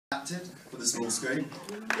adapted for the small screen.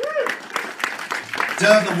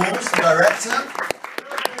 Derv the Walsh, the director.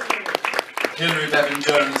 Hilary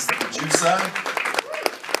Bevan-Jones, the producer.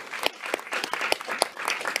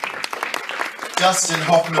 Dustin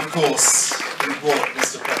Hoffman, of course, who brought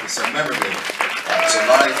Mr. Poppy so memorably back to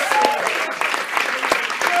life.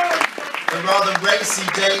 The rather racy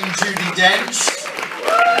Dame Judi Dench,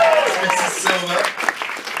 Mrs. Silver.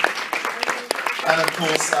 And of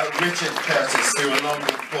course, Richard Curtis, who along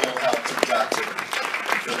with Paul helped adapt it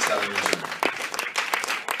for television.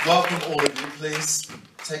 Welcome all of you, please.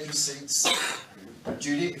 Take your seats.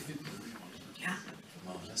 Judi, if you... Yeah.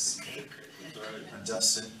 Marvellous. And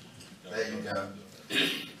Dustin, there you go.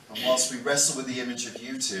 And whilst we wrestle with the image of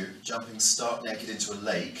you two jumping stark naked into a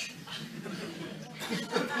lake,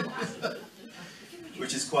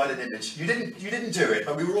 which is quite an image. You didn't do it,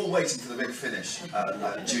 but we were all waiting for the big finish,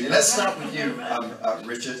 Judi. Let's start with you,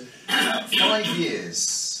 Richard. 5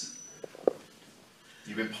 years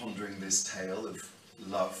you've been pondering this tale of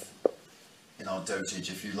love in our dotage,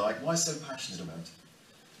 if you like. Why so passionate about it?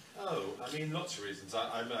 Oh, I mean, lots of reasons.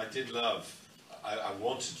 I did love. I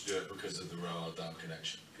wanted to do it because of the Rirdard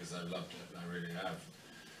connection, because I loved it, and I really have.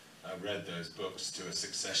 I read those books to a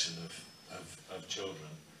succession of children.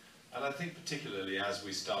 And I think particularly as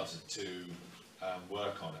we started to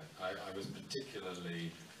work on it, I was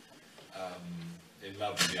particularly in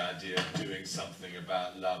love with the idea of doing something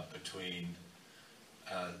about love between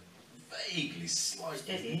vaguely,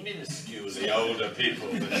 slightly, minusculely older people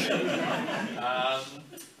than me.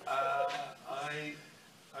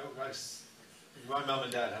 My mum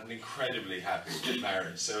and dad had an incredibly happy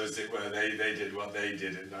marriage, so as it were, they did what they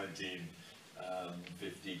did in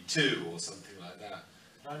 1952 or something like that.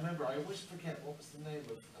 I remember, I always forget what was the name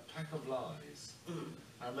of A Pack of Lies.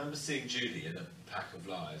 I remember seeing Judi in A Pack of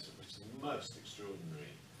Lies, which is the most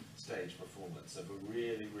extraordinary stage performance of a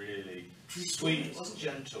really, really sweet,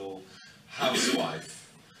 gentle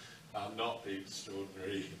housewife, not the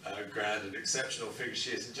extraordinary, grand and exceptional figure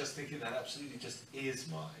she is, and just thinking that absolutely just is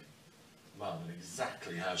my mum and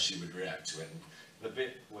exactly how she would react to it. And the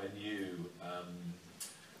bit when you...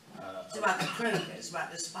 it's about the croakers, it's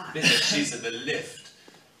about the spy. She's in the lift.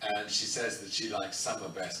 And she says that she likes summer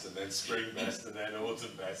best, and then spring best, and then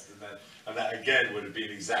autumn best, and that again would have been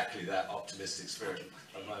exactly that optimistic spirit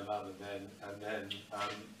of my mum. And then,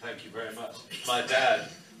 thank you very much. My dad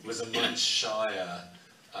was a much shyer,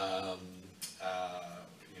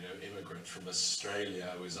 immigrant from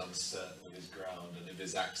Australia who was uncertain of his ground and of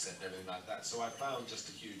his accent and everything like that. So I found just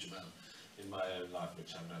a huge amount in my own life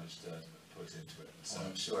which I managed to put into it. So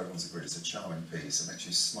I'm sure everyone's agreed it's a charming piece. It makes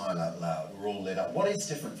you smile out loud. We're all lit up. What is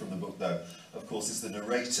different from the book, though, of course, is the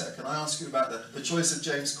narrator. Can I ask you about the choice of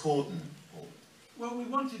James Corden? Well, we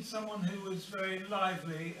wanted someone who was very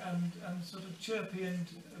lively and sort of chirpy and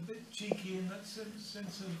a bit cheeky in that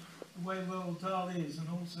sense of the way Roald Dahl is, and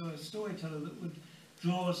also a storyteller that would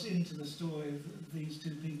draw us into the story of these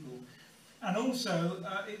two people. And also,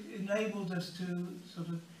 it enabled us to sort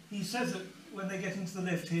of... He says that when they get into the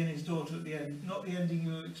lift, he and his daughter at the end, not the ending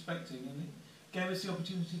you were expecting, and it gave us the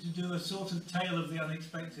opportunity to do a sort of tale of the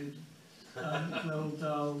unexpected, Roald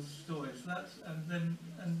Dahl story. So that's, and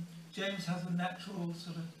James has a natural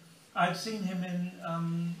sort of... I've seen him in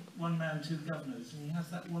One Man, Two Governors, and he has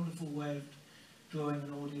that wonderful way of drawing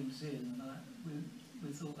an audience in, and we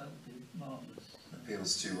thought that would be marvellous.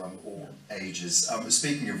 Appeals to all ages.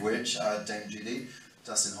 Speaking of which, Dame Judi,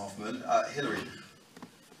 Dustin Hoffman, Hilary,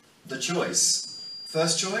 the choice.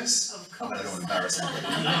 First choice? Of course. I don't want to embarrass anybody.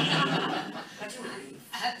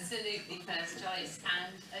 Absolutely first choice,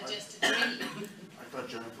 and just a dream. I thought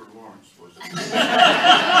Jennifer Lawrence was.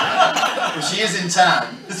 Well, she is in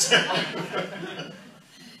town.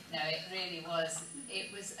 No, it really was.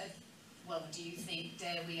 It was a, well, do you think,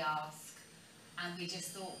 dare we ask? And we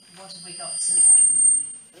just thought, what have we got to...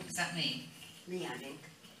 Was that me? Me, I think.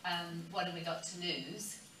 What have we got to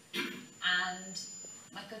lose? And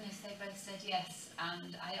my goodness, they both said yes.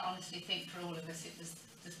 And I honestly think for all of us, it was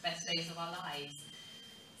the best days of our lives.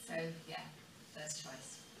 So, yeah, first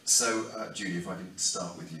choice. So, Judi, if I can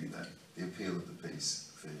start with you then, the appeal of the piece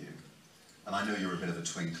for you. And I know you're a bit of a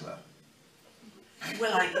twinkler.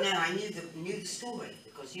 Well, I knew the story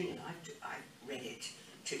because, you know, I read it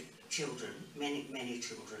to children, many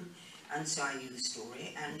children, and so I knew the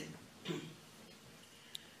story. And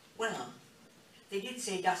well, they did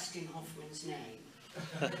say Dustin Hoffman's name.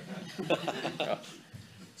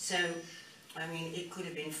 So, I mean, it could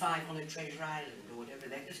have been 5 on a treasure island or whatever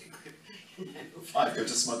that is. You know, 5 go to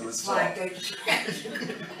Smuggler's Stop. 5 go to It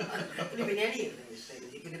could have been any of those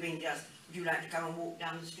things. It could have been just, would you like to come and walk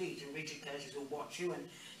down the street, and Richard Curtis will watch you, and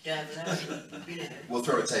Dervla, you know. We'll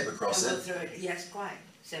throw a tape across And it. we'll throw it. Yes, quite.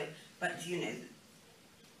 So, but you know,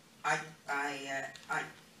 I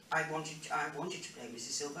wanted to play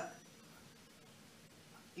Mrs. Silver.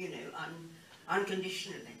 You know,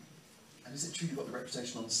 unconditionally. And is it true you got the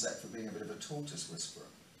reputation on set for being a bit of a tortoise whisperer?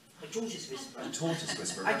 A tortoise whisperer. A tortoise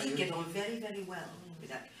whisperer. I did get on very, very well with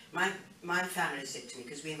that. My family said to me,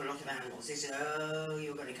 because we have a lot of animals, they said, oh,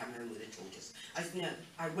 you're going to come home with a tortoise. I said, no,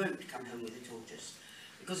 I won't come home with a tortoise.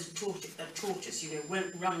 Because a tortoise, you know,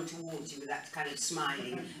 won't run towards you with that kind of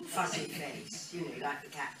smiling, fuzzy face, you know, like the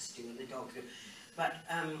cats do and the dogs do. But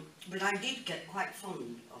I did get quite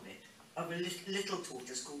fond of it, of a little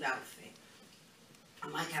tortoise called Alfie.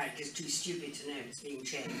 And my character's too stupid to know it's being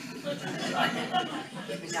changed.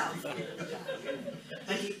 It was Alfie.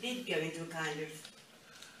 But it did go into a kind of,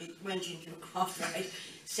 it went into a, after I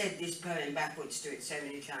said this poem backwards to it so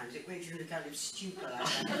many times, it went into a kind of stupor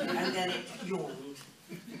like that, and then it yawned.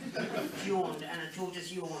 Yawned, and a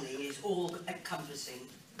tortoise yawning is all-encompassing,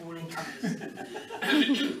 all-encompassing.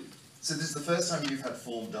 So this is the first time you've had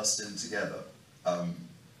Form Dustin together,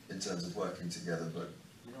 in terms of working together, but...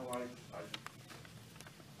 You know,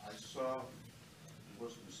 I saw, it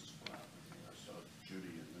wasn't Mrs. Brown, I think I saw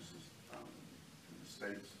Judi and Mrs. in the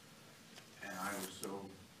States, and I was so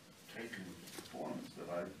taken with the performance that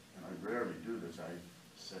and I rarely do this, I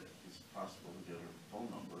said, is it possible to get her phone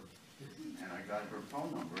number? And I got her phone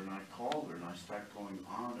number, and I called her, and I started going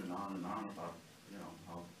on and on and on about, you know,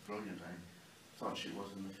 how brilliant I thought she was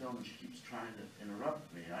in the film, and she keeps trying to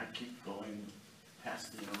interrupt me. I keep going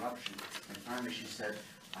past the interruption, and finally she said,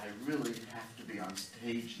 I really have to be on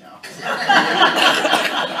stage now.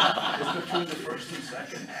 Just between the first and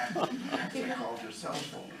second act, I called her cell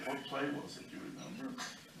phone. What play was it, do you remember?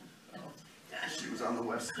 She was on the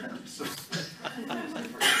West End, so...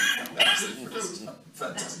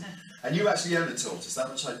 Fantastic. And you actually own a tortoise, that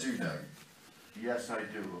much I do know. Yes, I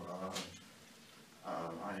do.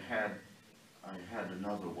 I had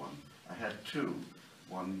another one. I had two.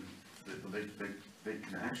 One, they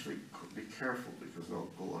can actually be careful because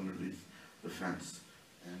they'll go underneath the fence.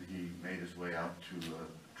 And he made his way out to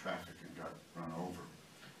traffic and got run over,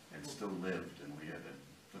 and still lived. And we had to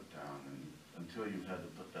put down, and until you've had to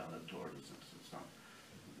put down a tortoise, it's not.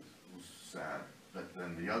 It was sad. But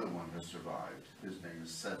then the other one has survived. His name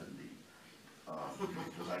is 70.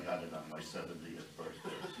 Because I got it on my 70th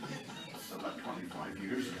birthday, so about 25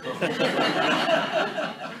 years ago.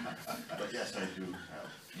 But yes, I do have.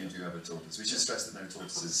 You do have a tortoise. We should stress that no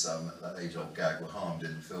tortoises, that age-old gag, were harmed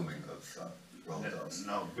in the filming of Rirdard.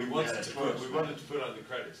 No, We wanted to put on the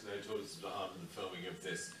credits, no tortoises were harmed in the filming of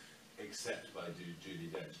this, except by Judi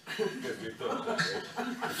Dench. Because we thought that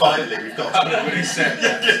Finally, we've got what he said.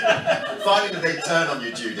 finally they turn on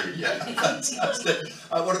you, Judi. Yeah, fantastic.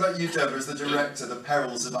 What about you, Deborah, as the director, the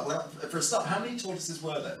perils of... Well, for a start, how many tortoises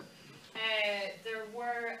were there? There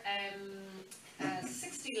were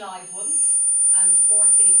 60 live ones and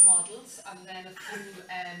 40 models, and then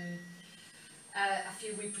a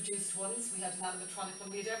few reproduced ones. We had an animatronic one.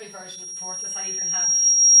 We had every version of tortoise. I even had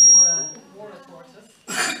wore a tortoise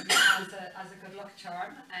as a good luck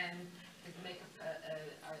charm. The makeup,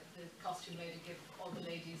 the costume lady gave all the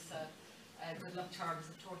ladies good luck charms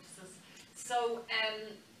of tortoises. So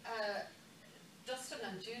Dustin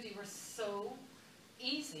and Judi were so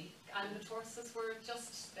easy, and the tortoises were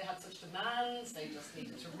just, they had such demands, they just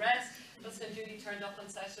needed to rest. Dustin and Judi turned up on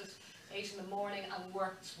set at 8 in the morning and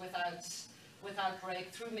worked without break,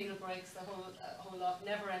 through meal breaks, the whole lot,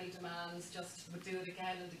 never any demands, just would do it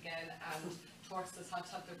again and again, and tortoises had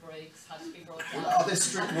to have their breaks, had to be brought down. Are there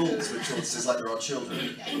strict rules with tortoises like there are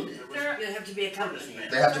children? They have to be accompanied.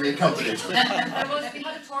 They have to be accompanied. We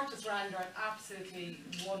had a tortoise wrangler, an absolutely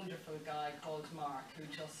wonderful guy called Mark, who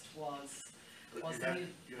just was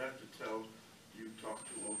you have to tell, you talked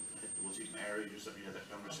to him, was he married or something, you had that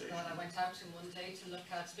conversation? Oh God, I went out to him one day to look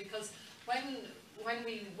at, because when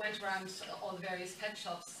we went around all the various pet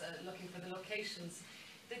shops looking for the locations,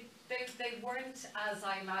 they weren't as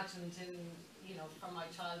I imagined in, you know, from my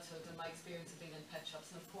childhood and my experience of being in pet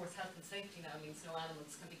shops. And of course, health and safety now means no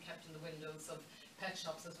animals can be kept in the windows of pet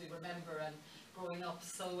shops as we remember and growing up.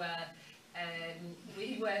 So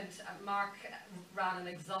we went, Mark ran an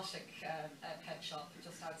exotic pet shop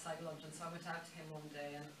just outside London, so I went out to him one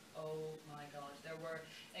day and oh my God, there were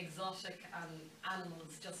exotic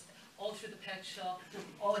animals just all through the pet shop.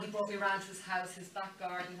 Oh, he brought me around to his house, his back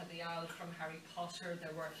garden had the owl from Harry Potter,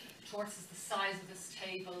 there were tortoises the size of this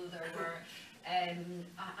table, there were, I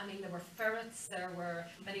mean, there were ferrets, then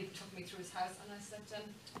he took me through his house and I said,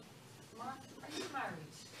 Mark, are you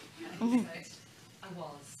married? And he said, I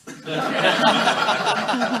was.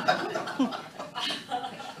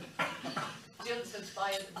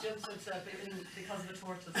 I jumped into it because of a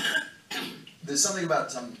tortoise. There's something about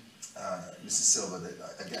Mrs. Silver that,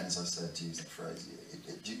 again, as I said, to use that phrase,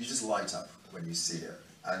 you just light up when you see it,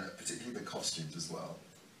 and particularly the costumes as well.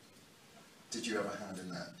 Did you have a hand in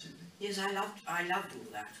that, Judy? Yes, I loved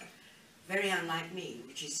all that. Very unlike me,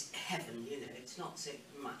 which is heaven, you know. It's not so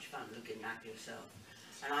much fun looking like yourself.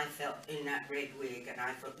 And I felt in that red wig, and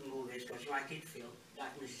I felt in all this costume, I did feel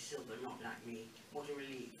like Mrs. Silver, not like me. What a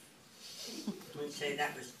relief. And so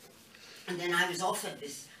that was. And then I was offered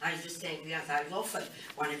this. I was just saying to the others, I was offered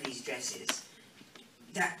one of these dresses,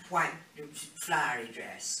 that white flowery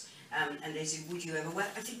dress. And they said, would you ever wear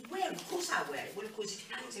it? I said, well, of course I'll wear it. Well, of course, it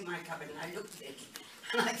hangs in my cupboard, and I looked at it,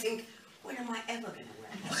 and I think, when am I ever going to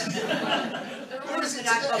wear it? Where could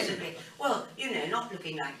I possibly? Well, you know, not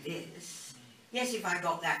looking like this. Yes, if I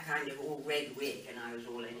got that kind of all red wig, and I was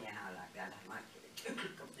all anyhow like that, I might do it too,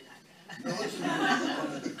 something like that. No, it's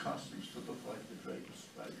one of the costumes to look like the Drapers,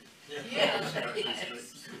 right? Yeah,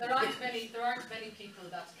 yes. There aren't many people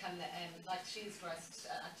that can, like she's dressed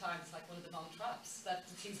at times like one of the Von Trapps, that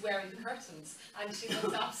she's wearing the curtains, and she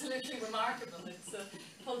looks absolutely remarkable. It's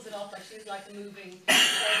pulls it off like she's like a moving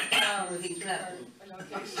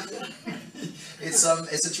location. It's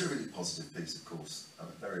a truly positive piece, of course,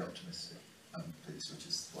 very optimistic piece, which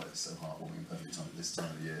is why it's so heartwarming, perfect time at this time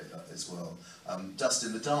of year as well.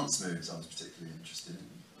 Dustin, the dance moves I was particularly interested in.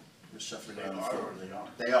 We're shuffling around the floor.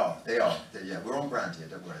 They are. Yeah, we're on brand here,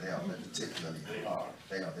 don't worry, they are. Particularly.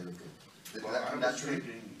 They look good. Well, I was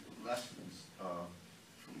taking lessons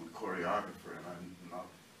from a choreographer, and I'm not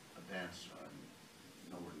a dancer, I'm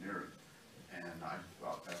nowhere near it. And I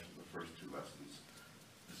thought after the first 2 lessons,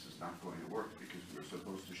 this is not going to work, because we were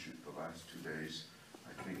supposed to shoot the last 2 days,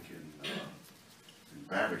 I think in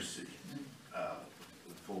Battersea,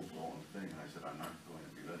 the full-blown thing. And I said, I'm not going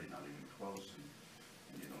to be ready, not even close. And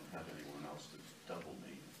you don't have anyone else to double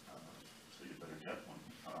me, so you better get one.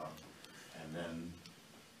 And then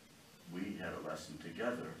we had a lesson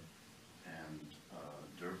together, and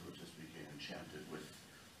Dirk just became enchanted with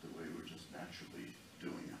the way we were just naturally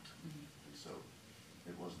doing it. And so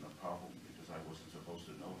it wasn't a problem, because I wasn't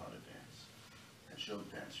supposed to know how to dance. And she'll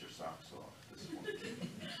dance your socks off, this one.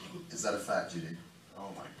 Is that a fact, Judy?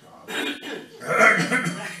 Oh my God.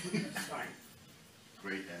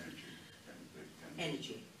 Great energy.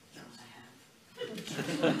 Energy.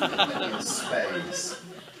 In spades.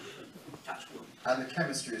 And the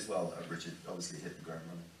chemistry as well, Richard, obviously hit the ground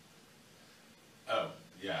running. Oh,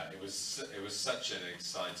 yeah, it was such an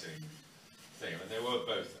exciting thing. I mean, they were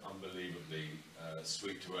both unbelievably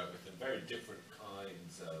sweet to work with, and very different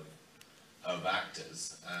kinds of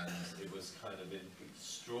actors, and it was kind of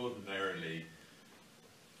extraordinarily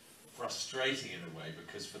frustrating in a way,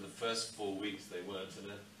 because for the first 4 weeks they weren't in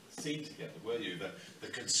a scene together, were you? The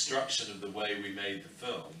construction of the way we made the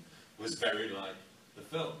film was very like the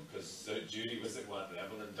film, because Judi was at one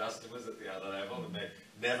level and Dustin was at the other level, and they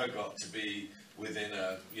never got to be within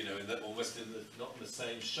a, you know, almost not in the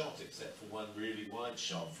same shot, except for one really wide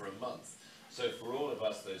shot for a month. So for all of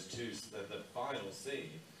us, those two, the final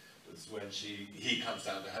scene was when he comes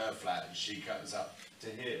down to her flat and she comes up to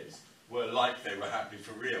his, were like they were happening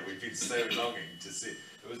for real. We've been so longing to see.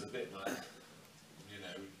 It was a bit like, you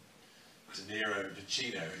know, De Niro and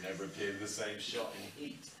Pacino, who never appeared in the same shot in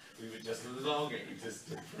Heat. We were just longing just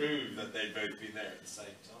to prove that they'd both been there at the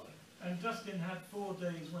same time. And Dustin had 4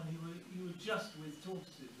 days when you were just with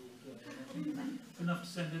tortoises all day. Enough to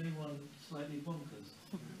send anyone slightly bonkers.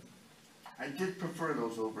 I did prefer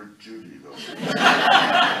those over Judi, though.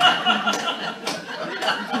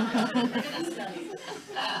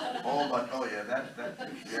 Oh yeah,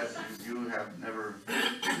 that yes, you have never,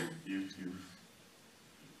 you've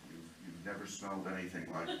never smelled anything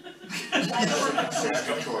like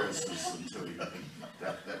tortoises until you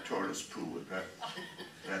that tortoise poo.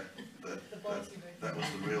 That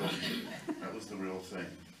was the real thing.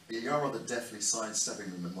 You are rather deftly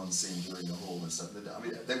sidestepping them in one scene during the hall and stuff. I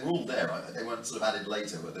mean, they were all there. Right? They weren't sort of added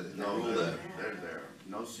later, but they were all there. They're there.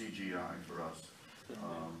 No CGI for us.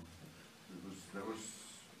 There was.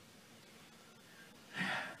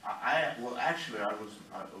 Well, actually, it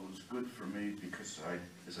was good for me, because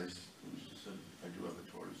as I said, I do have a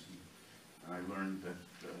tortoise, and I learned that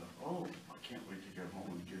I can't wait to get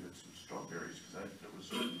home and give it some strawberries, because there was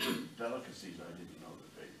certain delicacies I didn't know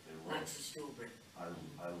that they were. That's a strawberry.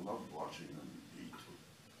 I loved watching them eat.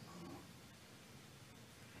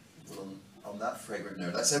 Well, on that fragrant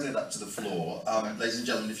note, let's open it up to the floor. Ladies and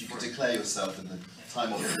gentlemen, if you could declare yourself in the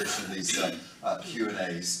time-honored tradition of these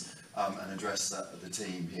Q&As and address the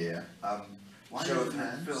team here. Why Show of isn't it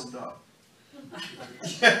hands. filled up?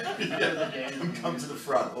 Come to the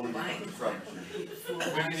front, all of you come to the front.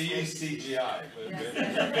 We're going to use CGI.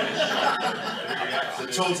 The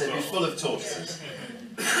tortoise will be full of tortoises.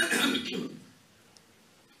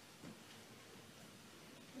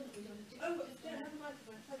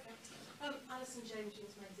 Alison James,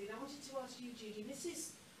 News Magazine. I wanted to ask you, Judi,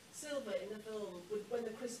 Mrs. Silver in the film, when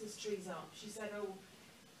the Christmas tree's up, she said, oh,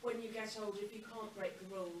 when you get older, if you can't break the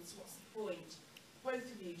rules, what's the point? Both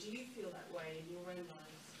of you, do you feel that way in your own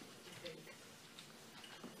lives, do you think?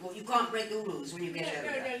 Well, you can't break the rules when you get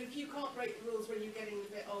older. No, if you can't break the rules when you're getting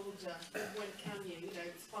a bit older, when can you? You know,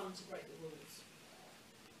 it's fun to break the rules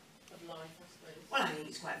of life, I suppose. Well, I think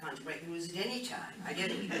it's quite fun to break the rules at any time. I don't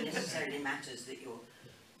think it necessarily matters that you're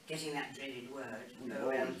getting that dreaded word,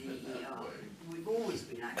 O-L-D-E-R. We've always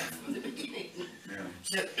been like that from the beginning. Yeah.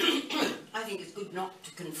 So, I think it's good not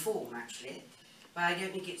to conform, actually, but I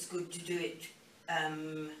don't think it's good to do it, I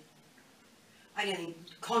don't think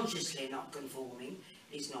consciously not conforming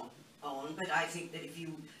is not on, but I think that if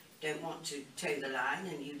you don't want to toe the line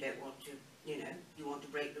and you don't want to, you know, you want to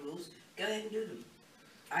break the rules, go ahead and do them.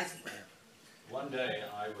 I think. One day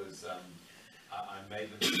I was, I made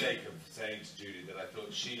the mistake of saying to Judi that I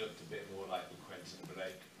thought she looked a bit more like the Quentin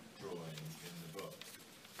Blake drawing in the book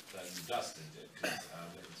than Dustin did, because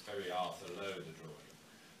it's very Arthur Lowe, the drawing.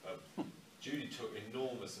 Judi took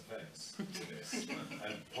enormous offence to this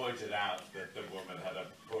and pointed out that the woman had a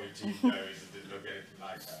pointy nose and didn't look anything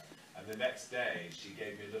like her. And the next day she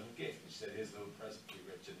gave me a little gift and she said, here's a little present for you,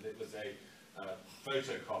 Richard. And it was a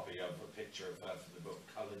photocopy of a picture of her from the book,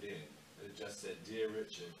 coloured in. And it just said, Dear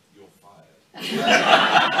Richard, you're fired.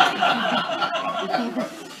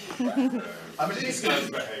 I mean, it is good.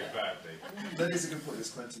 That is a good point. This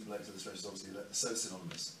Quentin Blake's illustration is obviously so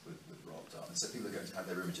synonymous with Rob Dahl, and so people are going to have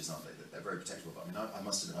their images, aren't they? They're very protectable. But I mean, I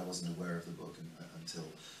must admit, I wasn't aware of the book until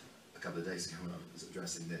a couple of days ago when I was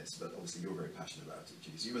addressing this. But obviously, you're very passionate about it,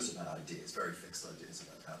 Judi. So you must have had ideas, very fixed ideas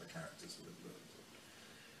about how the characters would have looked.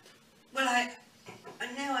 Well, I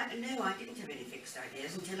didn't have any fixed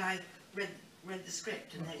ideas until I read the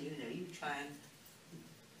script, and then, you know, you try and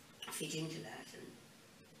fit into that,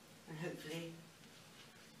 and hopefully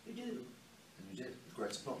you do. And you did, with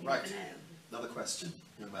great applause. Right, another question,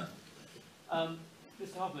 young man.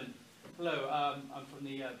 Mr. Hoffman, hello, I'm from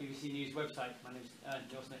the BBC News website, my name's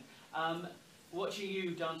Joe Smith. Watching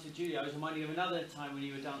you dance with Judi, I was reminded of another time when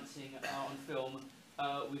you were dancing on film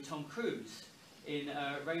with Tom Cruise in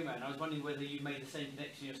Rayman. I was wondering whether you made the same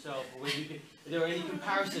connection yourself, or whether if there are any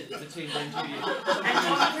comparisons between them and Judi. And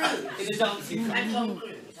Tom Cruise. In the dancing film. And Tom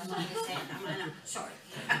Cruise. Am I sorry.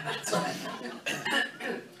 Sorry.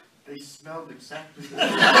 They smelled exactly the same.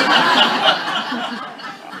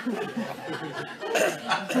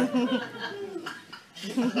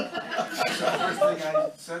 That's the first thing I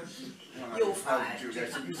said when I was talking to you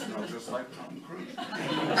guys. You smell just like Tom Cruise.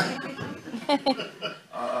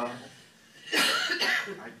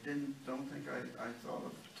 I don't think I thought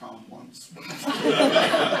of Tom once.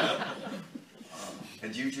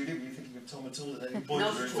 And you, Judi, were you thinking of Tom at all at any point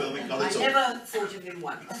Not during at all. filming? Not I at all. never thought of him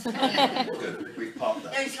once. Good, we've parked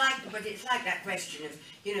that. No, it's like that question of,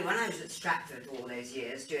 you know, when I was at Stratford all those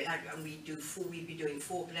years, and we'd be doing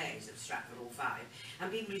 4 plays at Stratford, or 5,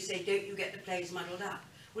 and people would say, don't you get the plays muddled up?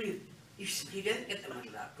 Well, you simply don't get them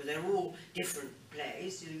muddled up, because they're all different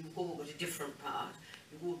plays, you've all got a different part,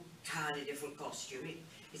 you've all entirely different costume,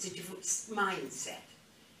 it's a different mindset,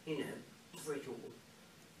 you know, for it all.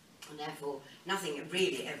 And therefore, nothing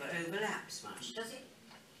really ever overlaps much, does it?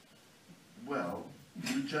 Well,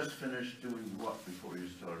 you just finished doing what before you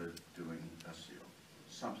started doing Esio?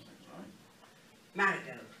 Something, right?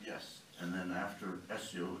 Marigold. Yes. And then after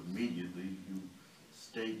Esio, immediately you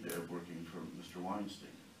stayed there working for Mr.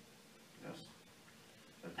 Weinstein. Yes?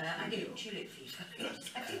 I did, Tulip Fever.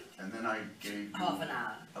 Yes. And then I gave you Half an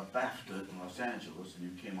hour. a BAFTA in Los Angeles, and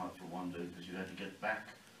you came out for one day because you had to get back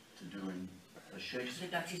to doing a Shakespeare.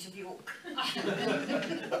 The Duchess of York.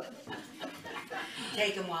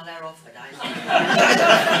 Take them while they're offered, I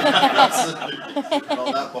Absolutely. And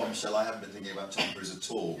on that bombshell, I haven't been thinking about Tom Cruise at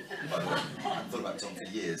all, by the way. I've thought about Tom for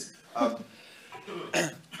years.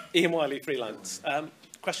 Ian Wiley, freelance.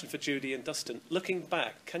 Question for Judi and Dustin. Looking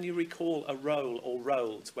back, can you recall a role or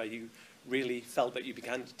roles where you really felt that you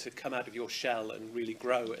began to come out of your shell and really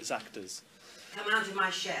grow as actors? Come out of my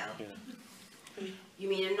shell? Yeah. You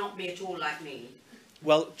mean and not be at all like me?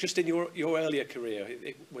 Well, just in your earlier career,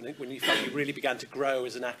 when you felt you really began to grow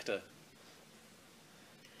as an actor.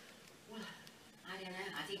 Well, I don't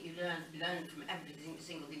know. I think you learn from every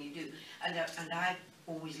single thing you do. And I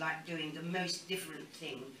always like doing the most different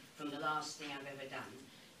thing from the last thing I've ever done.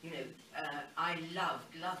 you know, I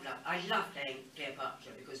loved playing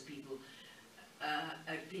Cleopatra because people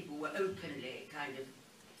were openly kind of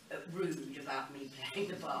rude about me playing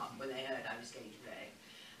the part when they heard I was going to play.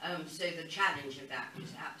 So the challenge of that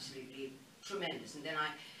was absolutely tremendous. And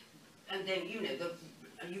then you know,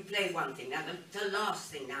 you play one thing. Now the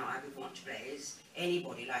last thing now I would want to play is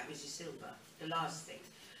anybody like Mrs. Silver. The last thing.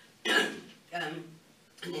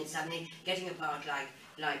 And then suddenly getting a part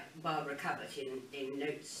like Barbara Covert in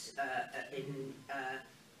Notes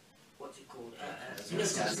what's it called?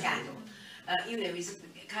 Notes of Scandal. You know, is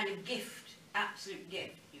a kind of gift, absolute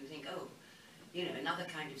gift. You think, oh, you know, another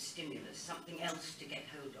kind of stimulus, something else to get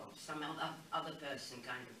hold of, some other person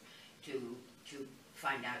kind of to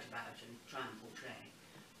find out about and try and portray.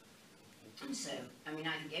 And so, I mean,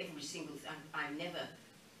 I think every single thing, I've never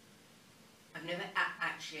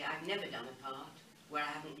done a part where I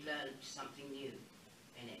haven't learned something new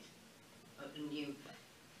in it. New,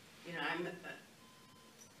 you know,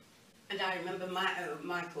 and I remember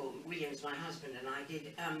Michael Williams, my husband, and I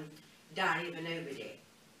did Diary of a Nobody.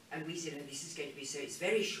 And we said, oh, this is going to be, so it's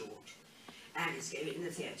very short, and it's going to be in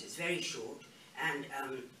the theatre, it's very short, and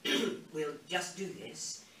we'll just do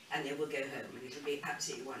this, and then we'll go home, and it'll be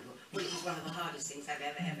absolutely wonderful. Well, it was one of the hardest things I've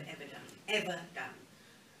ever done.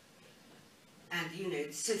 And, you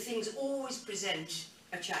know, so things always present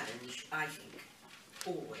a challenge, I think,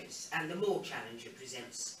 always. And the more challenge it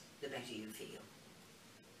presents, the better you feel.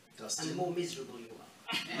 Dustin? And the more miserable you are.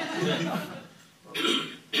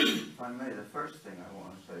 If I may, the first thing I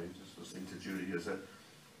want to say, just listening to Judi, is that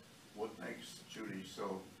what makes Judi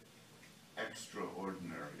so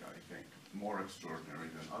extraordinary, I think, more extraordinary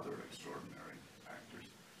than other extraordinary actors,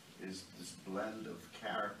 is this blend of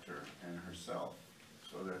character and herself,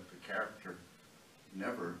 so that the character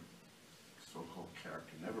never, so-called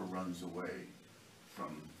character, never runs away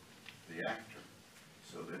from the actor,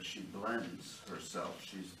 so that she blends herself.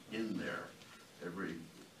 She's in there, every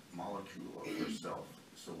molecule of herself.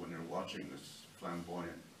 So when you're watching this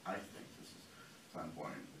flamboyant, I think this is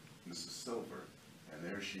flamboyant Mrs. Silver, and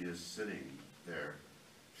there she is sitting there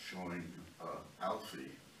showing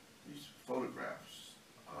Alfie these photographs,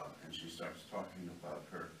 and she starts talking about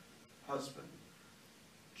her husband.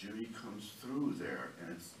 Judi comes through there, and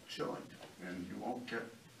it's chilling, and you won't get,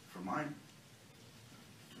 for my $2,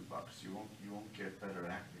 you won't get better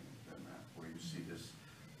acting than that, where you see this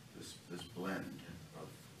blend of,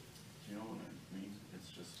 you know what I mean? It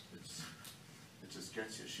just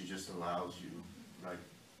gets you. She just allows you right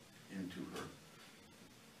into her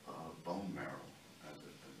bone marrow, as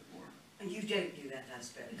it were. And you don't do that, I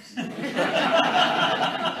suppose.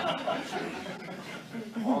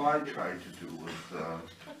 All I tried to do was,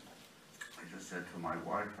 I just said to my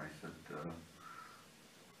wife, I said,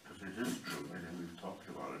 because it is true, and we've talked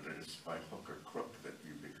about it, that it's by hook or crook that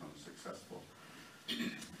you become successful.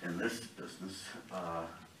 In this business,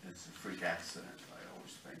 it's a freak accident, I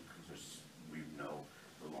always think, because we know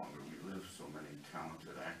the longer we live, so many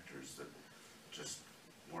talented actors that just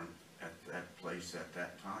weren't at that place at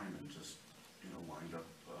that time and just, you know, wind up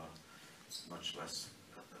much less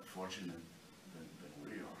fortunate than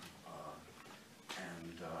we are.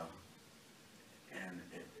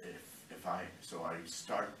 So I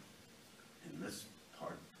start in this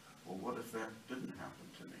part, well, what if that didn't happen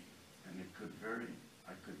to me? And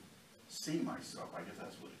I could see myself, I guess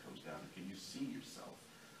that's what it comes down to. Can you see yourself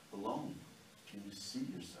alone? Can you see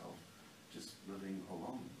yourself just living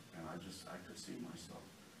alone? And I could see myself.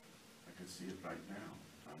 I could see it right now.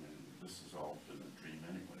 I mean, this has all been a dream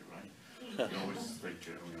anyway, right? You always think,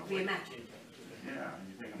 you know, We imagine. yeah,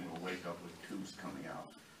 you think I'm going to wake up with tubes coming out.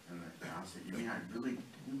 And I'll say, you mean I really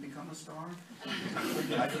didn't become a star?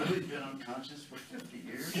 I've really been unconscious for 50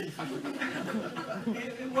 years? It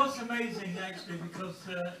was amazing, actually, because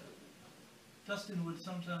Dustin would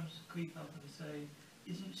sometimes creep up and say,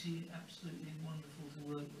 isn't she absolutely wonderful to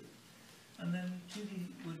work with? And then Judi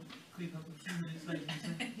would creep up a few minutes later and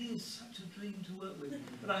say, he is such a dream to work with.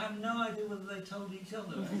 But I have no idea whether they told each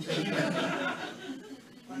other.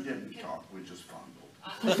 We didn't talk, we just fondled. I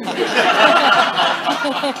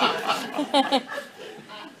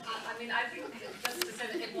mean, I think, just to say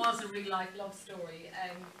that it was a real-life love story,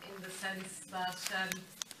 in the sense that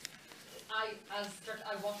I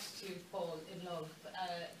watched you fall in love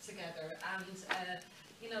together, and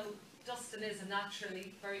you know, Dustin is a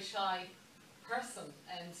naturally very shy person,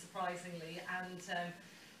 surprisingly, and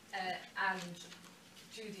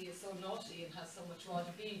Judi is so naughty and has so much joie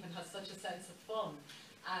de vivre and has such a sense of fun.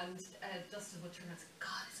 And Dustin would turn around and say,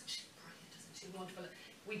 God, isn't she brilliant, isn't she wonderful?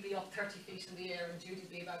 We'd be up 30 feet in the air and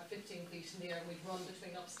Judy'd be about 15 feet in the air, and we'd run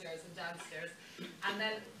between upstairs and downstairs. And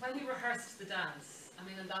then when we rehearsed the dance, I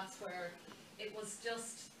mean, and that's where it was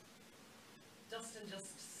just, Dustin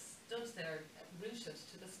just stood there, rooted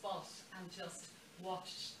to the spot, and just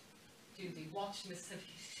watched Judi, watched Miss Sylvie.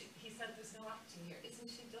 He said, there's no acting here, isn't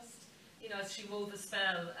she just, you know, as she moved the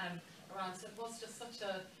spell around. So it was just such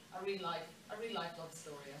a real life love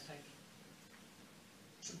story, I think.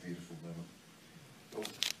 It's a beautiful moment. Oh.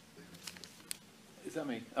 Is that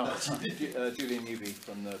me? Oh, Julian Newby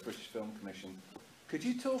from the British Film Commission. Could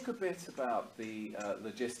you talk a bit about the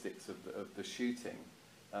logistics of the shooting?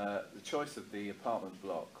 The choice of the apartment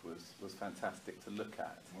block was fantastic to look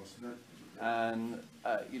at. Wasn't it? And,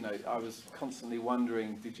 you know, I was constantly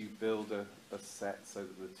wondering, did you build a set so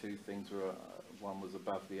that the two things were, one was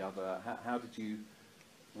above the other? How did you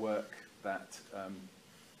work that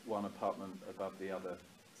one apartment above the other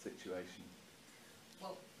situation?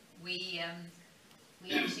 Well, we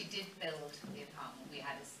actually did build the apartment. We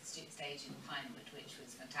had a stage in Pinewood, which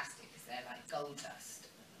was fantastic because they're like gold dust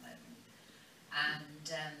at the moment.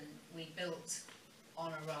 And we built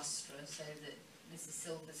on a rostra so that Mrs.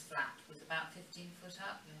 Silver's flat was about 15 foot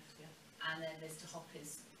up, and then Mr.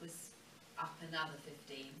 Hopper's was up another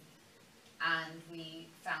 15. And we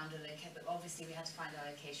found a location, but obviously we had to find our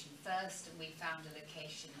location first, and we found a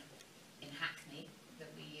location in Hackney that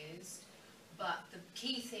we used. But the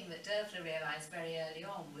key thing that Dervla realised very early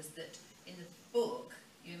on was that in the book,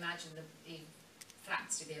 you imagine the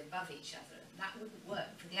flats to be above each other. That wouldn't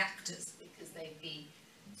work for the actors because they'd be,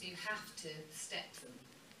 so you have to step them.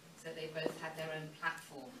 So they both had their own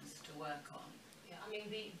platforms to work on. Yeah, I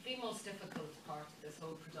mean, the most difficult part of this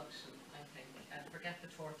whole production, I think, forget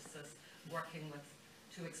the tortoises, working with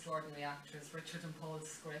two extraordinary actors, Richard and Paul's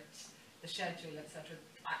script, the schedule, etc.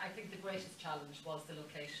 I think the greatest challenge was the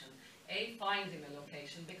location. Finding a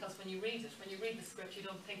location, because when you read the script, you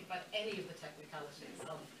don't think about any of the technicalities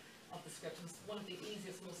of the script. It was one of the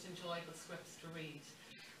easiest, most enjoyable scripts to read.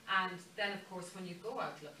 And then, of course, when you go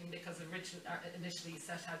out looking, because initially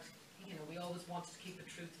set out, you know, we always wanted to keep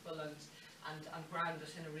it truthful and ground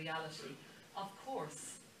it in a reality. Of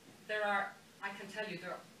course, I can tell you,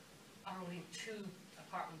 there are only 2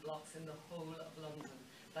 apartment blocks in the whole of London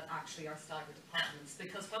that actually are staggered apartments,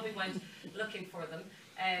 because when we went looking for them,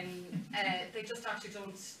 they just actually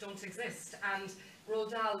don't exist. And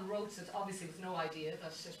Roald Dahl wrote it, obviously with no idea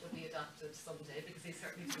that it would be adapted someday, because he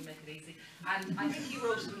certainly didn't make it easy. And I think he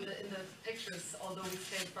wrote it in the pictures, although he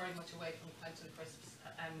stayed very much away from Quentin Crisp's,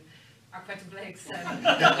 or Quentin Blake's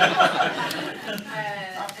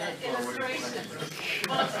illustration.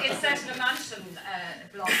 But it's set in a mansion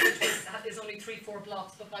block, which is only 3-4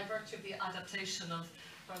 blocks, but by virtue of the adaptation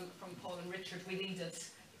from Paul and Richard,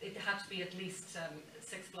 it had to be at least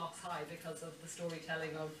 6 blocks high because of the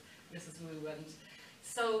storytelling of Mrs. Wu. And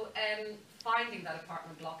so finding that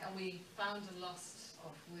apartment block, and we found and lost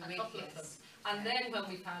a couple of them. And then when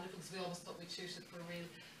we found it, because we always thought we'd shoot it for a real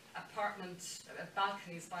apartment,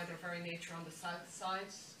 balconies by their very nature on the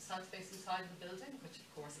south-facing side of the building, which of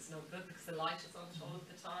course is no good because the light is on it all of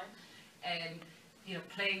the time. You know,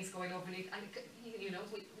 planes going overneath, and you know,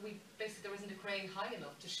 we basically, there isn't a crane high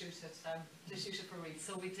enough to shoot it for real.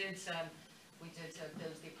 So we did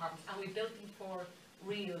build the apartments, and we built them for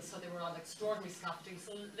real, so they were on extraordinary scaffolding.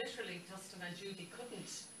 So literally, Dustin and Judi could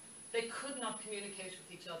not communicate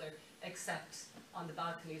with each other except on the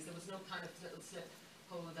balconies. There was no kind of little slip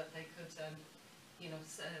hole that they could, you know,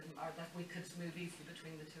 or that we could move easily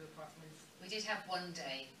between the 2 apartments. We did have one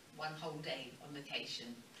whole day on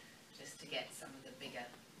location, just to get some of the bigger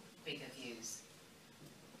views.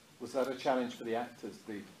 Was that a challenge for the actors,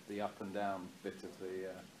 the up and down bit of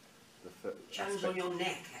the foot? Challenge on your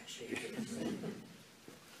neck, actually.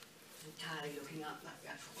 Entirely looking up like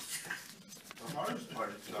that. The hardest part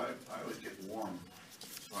is I always get warm,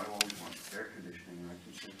 so I always want air conditioning. And I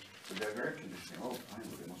can say, but they have air conditioning. Oh, fine,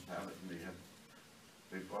 well, they must have it. And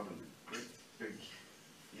they brought in a great big,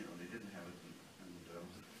 you know, they didn't have it. And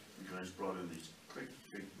you guys brought in these great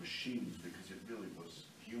big machines because it really was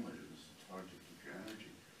humid. It's hard to keep your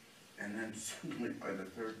energy. And then suddenly by the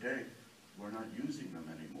 3rd day, we're not using them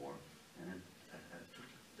anymore. And it took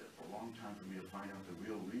a long time for me to find out the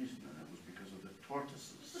real reason, and it was because of the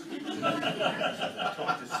tortoises. The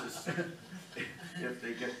tortoises, if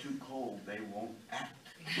they get too cold, they won't act.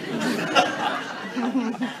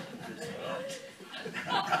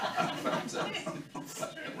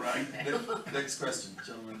 Right. Next question,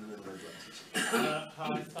 gentleman in the middle of that.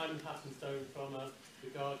 Hi, Simon Hassenstone from The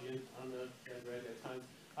Guardian and the Radio Times.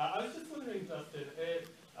 I was just wondering, Dustin,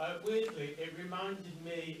 weirdly, it reminded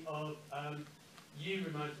me of, you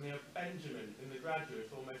reminded me of Benjamin in The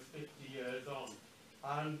Graduate, almost 50 years on.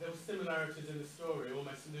 And there were similarities in the story,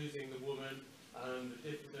 almost losing the woman and the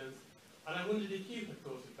diffidence. And I wondered if you had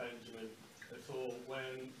thought of Benjamin at all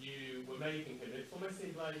when you were making him. It almost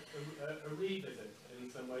seemed like a revisit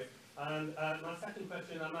in some ways. And my second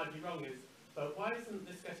question, I might be wrong, is, but why isn't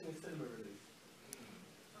this getting a cinema release?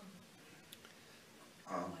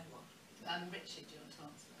 Richard, do you want to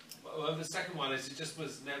answer that? Well, the second one is it just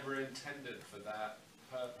was never intended for that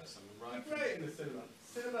purpose. I mean, right? You play it in the cinema.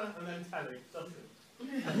 Cinema and then telly, doesn't it?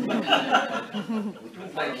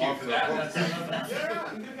 Thank you for that. Yeah,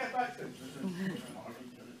 I'm going to get back to him.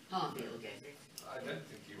 Harvey will get it. I don't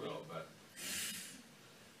think you will, but...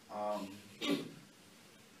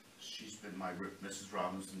 She's been my Mrs.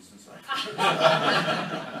 Robinson since I...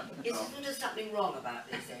 Isn't there something wrong about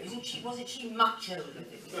this though? Wasn't she much older than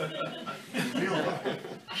you?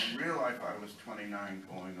 In real life, I was 29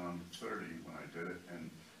 going on 30 when I did it,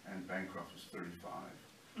 and Bancroft was 35.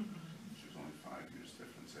 Which was only 5 years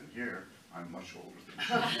difference. And here, I'm much older than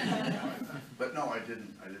she. But no, I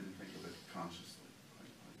didn't think of it consciously.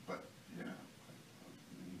 But yeah, I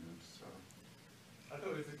mean, it's I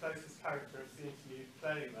thought it was the closest character I've seen to you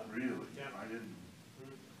playing that. really. Yeah. I didn't.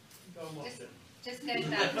 Go and watch it. Just going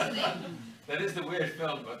back to the... That is the weird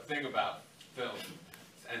thing about film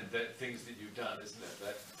and the things that you've done, isn't it?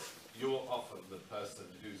 That you're often the person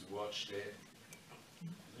who's watched it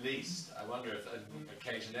least. I wonder if an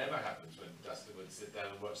occasion ever happens when Dustin would sit down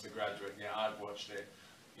and watch The Graduate. Yeah, I've watched it,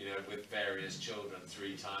 you know, with various children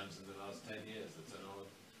 3 times in the last 10 years. It's an odd.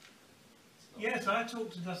 Yes, I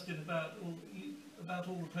talked to Dustin about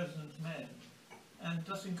all the President's Men, and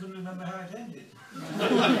Dustin couldn't remember how it ended.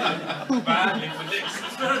 Badly for Nixon.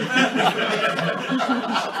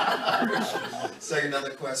 Say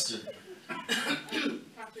another question.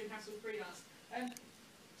 Catherine Hassel-Freelance.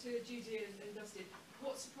 To Judi and Dustin,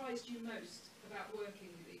 what surprised you most about working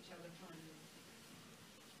with each other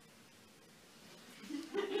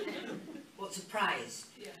finally? What surprised?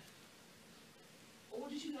 Yeah. Or what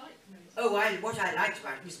did you like most? Oh, what I liked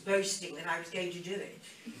about it was boasting that I was going to do it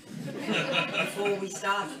before we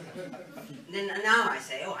started. And now I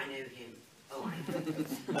say, oh, I know him. Oh, I know him.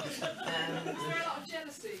 Was there a lot of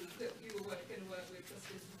jealousy that you were going to work with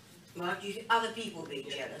Dustin? Well, do you think other people being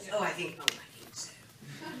jealous? Yeah. Oh, I think so.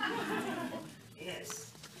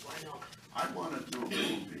 Yes, why not? I want to do a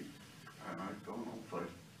movie, and I don't know if I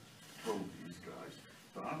told these guys,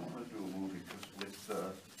 but I want to do a movie because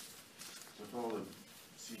with all the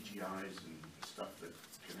CGIs and stuff that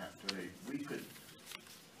can happen today,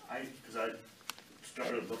 because I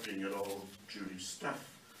started looking at all of Judi's stuff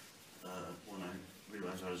when I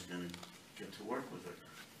realized I was going to get to work with her,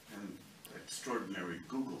 and the extraordinary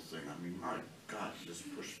Google thing. I mean, my God, just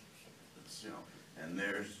push, it's, you know. And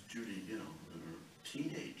there's Judi, you know, in her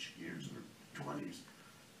teenage years, in her 20s,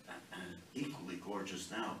 and equally gorgeous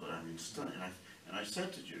now, but I mean, stunning. And I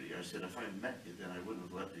said to Judi, I said, if I met you then, I wouldn't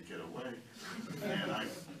have let you get away. And I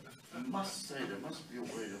must say, there must be a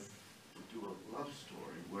way to do a love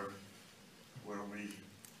story where we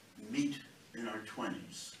meet in our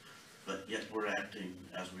 20s, but yet we're acting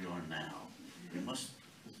as we are now. We must,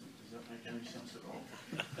 does that make any sense at all?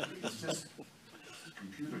 It's just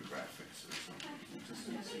computer graphics or something, it's just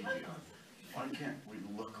in CGI. Why can't we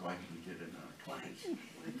look like we did in our 20s?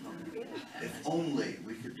 If only,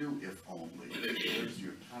 we could do if only. There's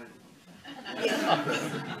your title.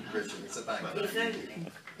 Richard, it's a bang. If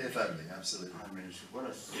only. If only, absolutely. I mean, what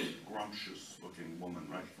a scrumptious looking woman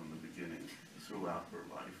right from the beginning, throughout her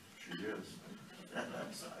life. She is.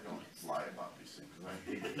 That's, I don't lie about these things, because I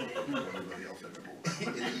hate everybody else ever will.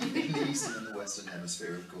 In the Eastern and the Western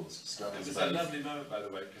Hemisphere, of course. It was a lovely moment, by the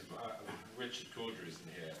way, because Richard Corder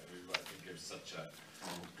isn't here, who I think gives such a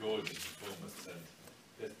gorgeous performance, and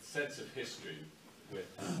the sense of history with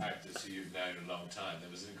actors who you've known a long time.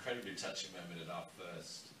 There was an incredibly touching moment at our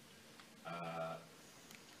first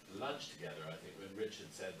lunch together, I think, when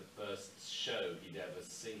Richard said the first show he'd ever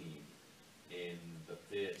seen in the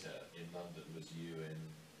theatre in London was you in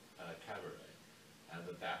Cabaret, and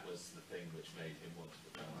that was the thing which made him want to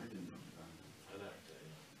become I didn't know that. an actor.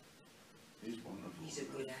 Yeah. He's wonderful. He's a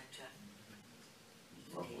good actor.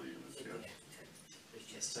 He's lovely in his He's a good yes. actor.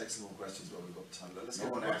 It's Let's just take some more questions while we've got time. Let's No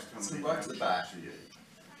go one asked how many right to the back. she ate.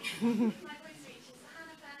 My voice reaches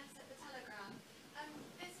Hannah Bennett at the Telegraph.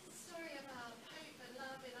 This is a story about hope and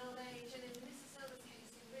love in old age, and in Mrs. Silver's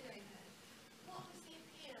case, in widowhood. What was the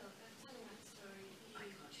appeal of telling that story for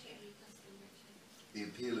you, Judi, Dustin, Richard? The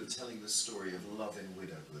appeal of telling the story of love in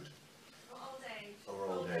widowhood. Or old age? Or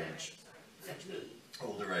old age. Sorry. is that to me?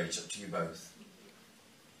 Older age, up to you both.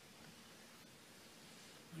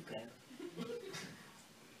 You go.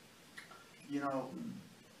 You know,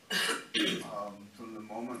 from the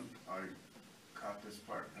moment I got this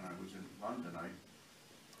part and I was in London,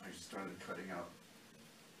 I started cutting out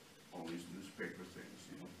all these newspaper things,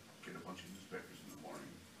 you know, get a bunch of newspapers in the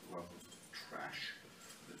morning, love of trash.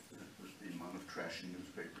 The amount of trashy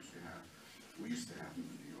newspapers you have. We used to have them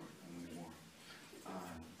in New York, and more.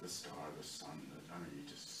 The Star, the Sun, I mean, you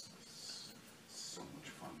just, it's so much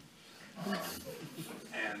fun.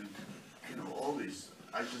 And, you know, all these,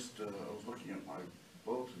 I was looking at my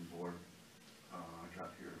bulletin board, I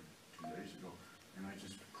got here 2 days ago, and I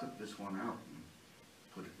just clipped this one out and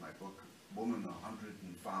put it in my book. Woman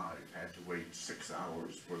 105 had to wait 6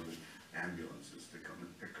 hours for the ambulances to come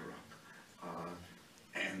and pick her up.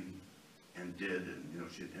 And did, and you know,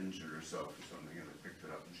 she had injured herself or something, and they picked it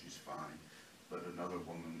up and she's fine. But another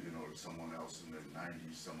woman, you know, someone else in their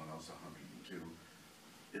 90s, someone else 102.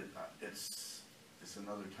 It's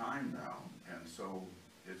another time now, and so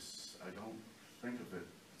I don't think of it,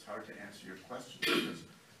 it's hard to answer your question, because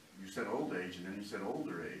you said old age, and then you said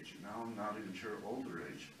older age, and now I'm not even sure older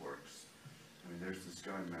age works. I mean, there's this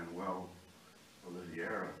guy, Manuel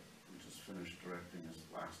Oliveira, who just finished directing his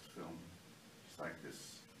last film. He's like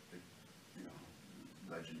this, you know,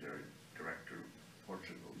 legendary director of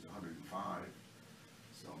Portugal. He's 105.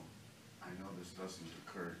 So I know this doesn't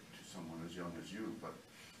occur to someone as young as you, but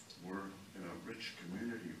we're in a rich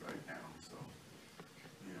community right now. So,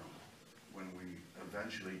 you know, when we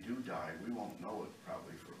eventually do die, we won't know it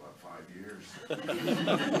probably for about 5 years.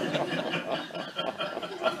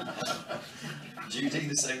 Judi,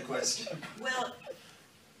 the same question. Well,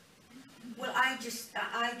 I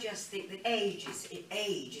just think that age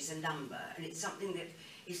is a number, and it's something that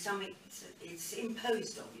is it's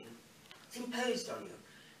imposed on you. It's imposed on you.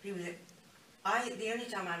 People that the only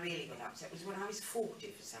time I really got upset was when I was 40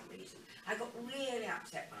 for some reason. I got really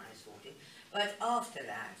upset when I was 40, but after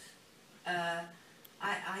that,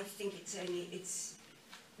 I think it's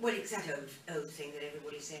that old thing that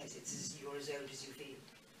everybody says. You're as old as you feel,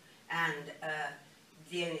 and.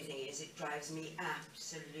 The only thing is, it drives me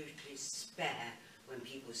absolutely spare when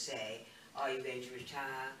people say, are you going to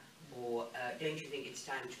retire? Or don't you think it's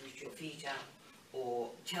time to put your feet up?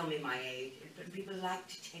 Or tell me my age. But people like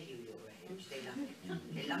to tell you your age. They love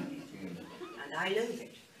it. They love it. And I loathe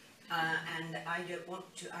it. And I don't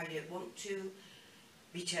want to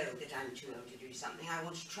be told that I'm too old to do something. I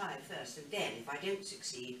want to try first. And then, if I don't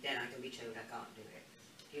succeed, then I can be told I can't do it.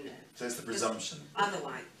 You know. So it's the presumption.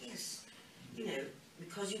 Otherwise, yes. You know,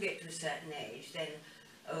 because you get to a certain age, then,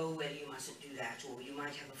 oh, well, you mustn't do that, or you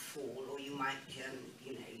might have a fall, or you might,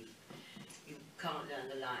 you know, you can't learn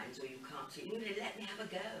the lines, or you can't see. You know, let me have a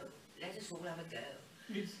go. Let us all have a go.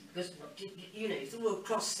 Yes. Because, you know, if there were a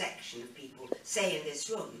cross-section of people, say in this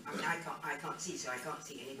room, I mean, I can't see, so I can't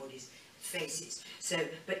see anybody's faces. So,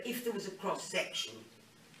 but if there was a cross-section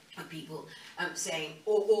of people saying,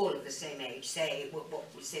 or all of the same age, say, what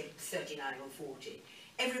we say, 39 or 40,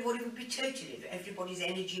 everybody would be totally different. Everybody's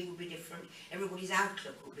energy would be different. Everybody's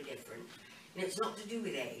outlook would be different. And it's not to do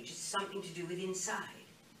with age. It's something to do with inside.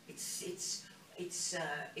 It's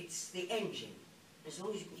the engine. As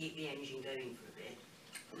long as you can keep the engine going for a bit,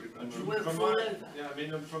 you won't fall over. Yeah, I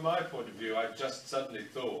mean, from my point of view, I just suddenly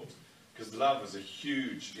thought, because love was a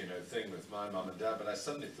huge, you know, thing with my mum and dad, but I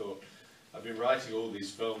suddenly thought, I've been writing all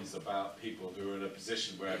these films about people who are in a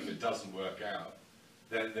position where if it doesn't work out,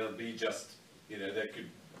 then they'll be just, you know, they could,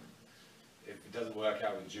 if it doesn't work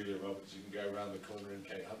out with Julia Roberts, you can go around the corner and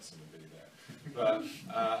Kate Hudson will be there. But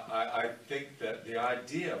I think that the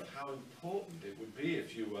idea of how important it would be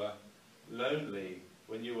if you were lonely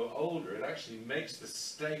when you were older, it actually makes the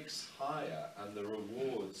stakes higher and the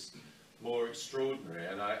rewards more extraordinary.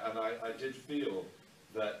 And I did feel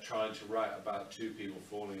that trying to write about two people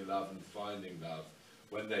falling in love and finding love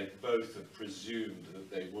when they both have presumed that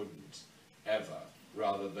they wouldn't ever,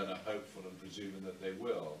 rather than a hopeful and presuming that they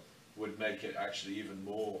will, would make it actually even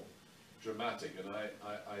more dramatic. And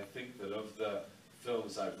I think that of the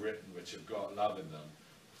films I've written which have got love in them,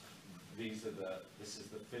 this is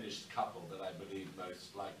the finished couple that I believe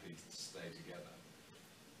most likely to stay together.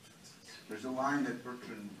 There's a line that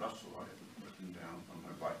Bertrand Russell, I have written down on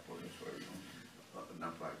my blackboard,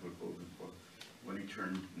 not blackboard, bulletin board. When he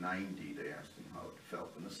turned 90, they asked him how it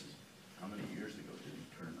felt, and this is, how many years ago did he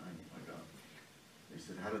turn 90? My God. They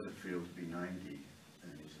said, how does it feel to be 90?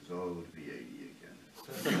 And he says, oh, to be 80 again.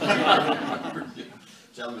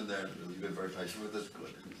 Gentlemen there, you've been very patient with us.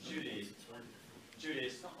 Judi,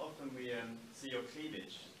 it's not often we see your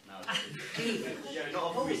cleavage nowadays. Yeah, not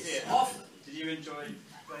often we see it. Often. Did you enjoy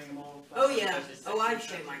playing them all? Oh yeah. Oh, I've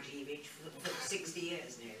shown my cleavage for 60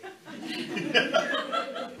 years nearly.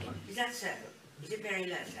 Is that so? Is it very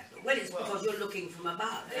low? Well, it's because you're looking from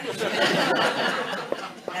above.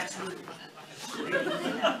 That's rude.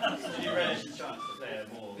 Did you relish the chance to play a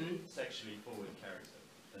more sexually forward character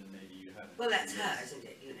than maybe you had. Well, that's her, isn't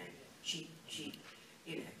it? You know, she,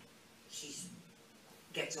 you know, she's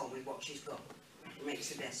gets on with what she's got, makes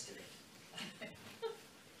the best of it.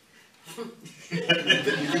 You're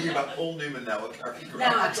thinking about Paul Newman now, or Cary Grant?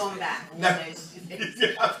 Now I've gone back. No, you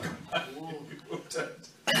have gone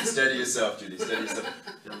back. Steady yourself, Judi, steady yourself.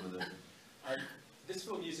 This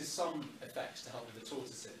film uses some effects to help with the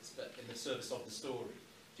tortoises, but in the service of the story.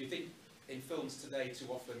 Do you think in films today too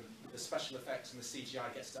often the special effects and the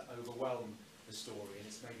CGI gets to overwhelm the story and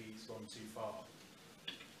it's gone too far?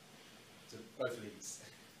 To both leads.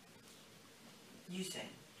 You say?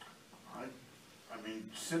 I mean,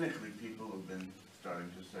 cynically, people have been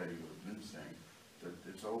starting to say, or have been saying, that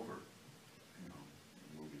it's over. You know,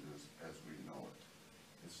 movies as we know it.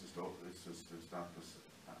 It's just over. It's not this.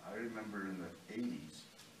 I remember in the 80s,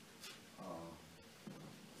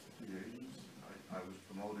 I was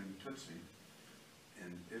promoting Tootsie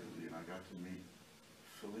in Italy, and I got to meet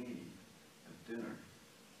Fellini at dinner,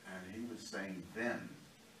 and he was saying then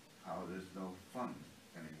how there's no fun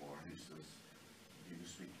anymore. He says, he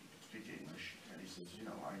was speak English, and he says, you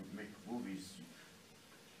know, I make movies,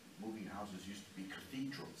 movie houses used to be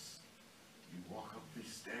cathedrals. You walk up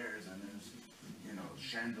these stairs and there's, you know,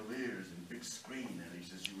 chandeliers and big screen, and he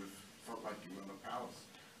says, felt like you were in a palace.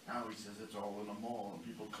 Now he says it's all in a mall, and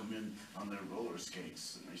people come in on their roller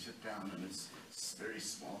skates, and they sit down, and it's very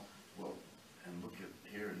small. Well, and look at,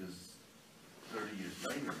 here it is 30 years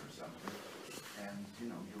later or something, and, you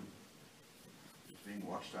know, you're being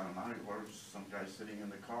watched down an aisle, or some guy sitting in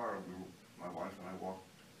the car. My wife and I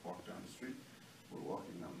walked down the street. We were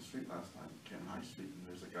walking down the street last night, Ken High Street, and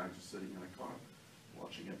there's a guy just sitting in a car,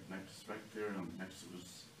 watching it next back there, and next to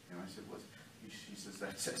us, and I said, "What?" She says,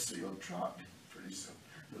 "That's Esio Trot." Pretty soon,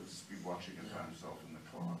 he'll just be watching it by himself in the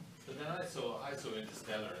car. But then I saw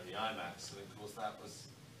Interstellar in the IMAX, and of course that was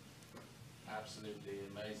absolutely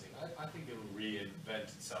amazing. I think it will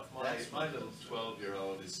reinvent itself. My little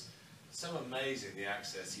 12-year-old is so amazing, the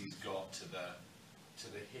access he's got to the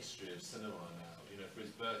history of cinema now. You know, for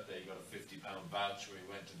his birthday he got a £50 voucher. We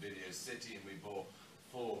went to Video City and we bought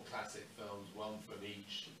 4 classic films, one from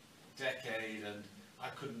each decade, and I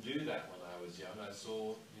couldn't do that when I was young. I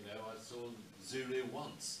saw Zulu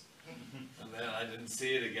once, and then I didn't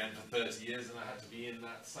see it again for 30 years, and I had to be in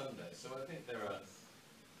that Sunday. So I think there are,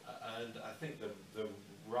 and I think the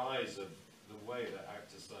rise of the way that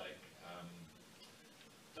actors like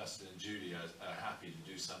Dustin and Judi are happy to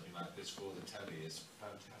do something like this for the telly is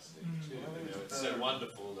fantastic too. You know, it's so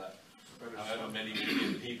wonderful that however many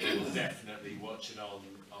million people will definitely watch it on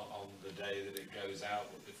the day that it goes out.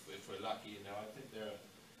 If we're lucky, you know, I think there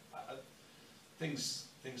are things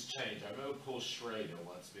change. I remember Paul Schrader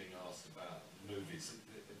once being asked about movies,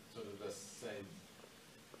 sort of the same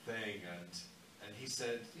thing, and he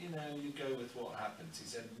said, you know, you go with what happens. He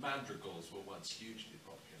said madrigals were once hugely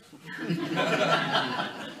popular,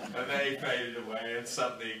 and they faded away, and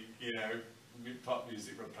suddenly, you know, pop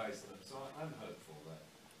music replaced them. So I'm hopeful that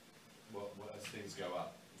as things go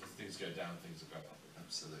up, as things go down, things will go up.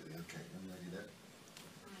 Absolutely. Okay, I'm ready there.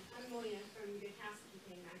 I'm Moya from Good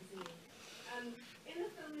Housekeeping magazine. In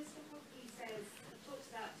the film, Mr. Hockey talks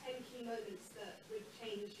about 10 key moments that would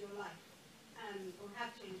change your life, or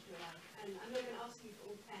have changed your life. And I'm not going to ask you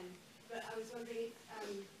for all 10, but I was wondering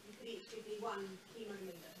if you could each give me one key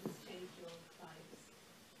moment that has changed your lives.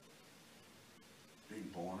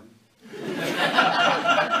 Being born.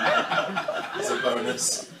 It's a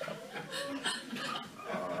bonus.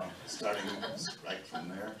 Starting right from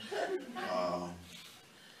there.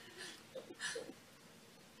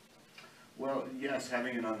 Well, yes,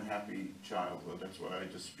 having an unhappy childhood, that's what I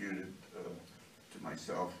disputed to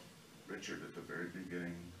myself, Richard, at the very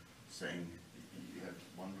beginning, saying you had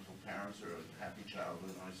wonderful parents or a happy childhood,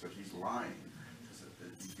 and I said, he's lying.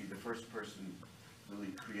 He'd be the first person,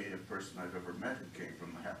 really creative person I've ever met who came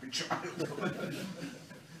from a happy childhood.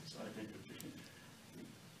 So I think it'd be,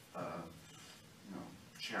 you know,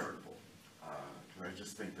 charitable. Because I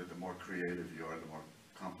just think that the more creative you are, the more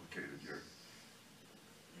complicated your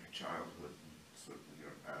childhood, and certainly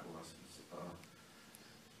your adolescence.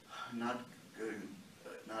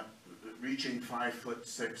 Not reaching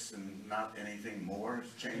 5'6" and not anything more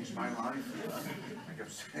has changed my life. I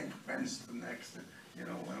kept saying, when's the next? You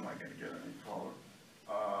know, when am I going to get any taller?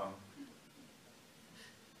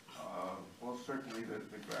 Well, certainly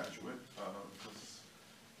the Graduate, because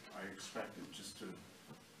I expected just to,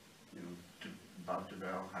 you know, Bob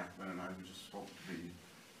Duvall, Hackman, and I would just hope to be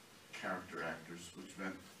character actors, which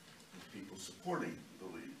meant people supporting the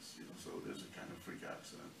leads, you know, so it is a kind of freak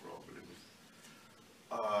accident for all, but it was,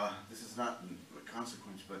 this is not a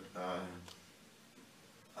consequence, but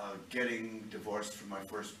getting divorced from my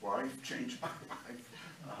first wife changed my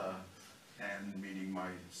life, and meeting my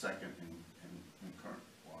second and current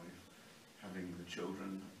wife, having the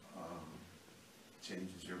children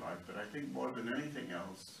changes your life. But I think more than anything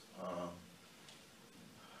else,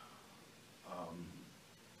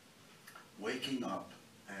 waking up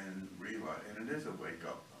and realize, and it is a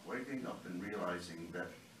waking up and realizing that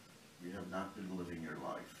you have not been living your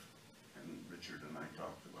life. And Richard and I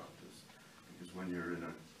talked about this, because when you're in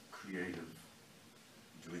a creative,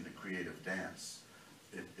 doing the creative dance,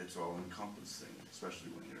 it's all encompassing,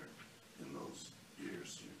 especially when you're in those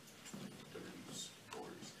years, your 30s,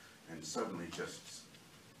 40s, and suddenly just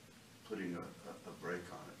putting a break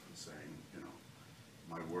on it and saying, you know,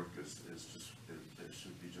 my work is just, it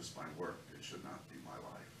should be just my work, it should not be my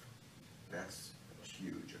life. That's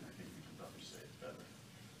huge, and I think you can probably say it better.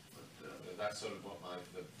 But that's sort of what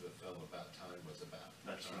the film About Time was about.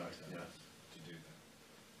 That's right, yes. To do that.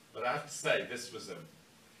 But I have to say, this was a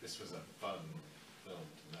fun film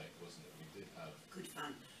to make, wasn't it? We did have good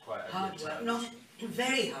fun. Quite a hard good work, time. not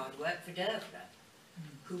very hard work for Dervla,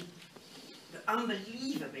 who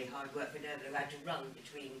unbelievably hard work for Dervla, who had to run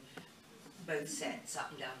between both sets up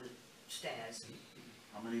and down the stairs.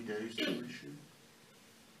 How many days did we shoot?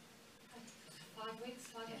 5 weeks,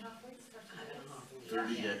 5.5 weeks,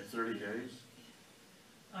 30 days.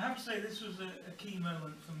 I have to say this was a key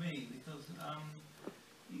moment for me, because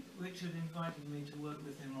Richard invited me to work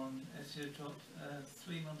with him on Esio Trot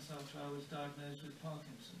 3 months after I was diagnosed with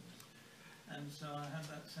Parkinson's, and so I had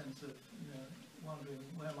that sense of, you know, wondering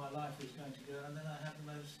where my life was going to go, and then I had the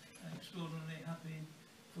most extraordinarily happy,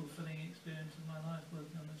 fulfilling experience of my life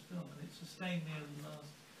working on this film, and it sustained me over the last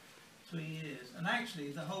 3 years. And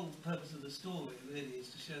actually the whole purpose of the story really is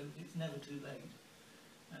to show that it's never too late,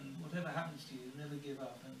 and whatever happens to you, never give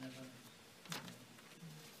up and never, you know.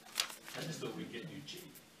 I just thought we'd get you cheap.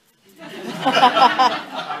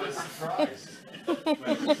 I was surprised when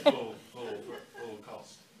it was full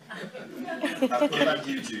cost. What about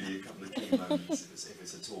you, Judi? A couple of key moments, if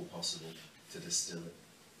it's at all possible to distill it.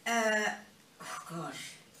 Oh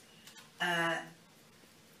gosh.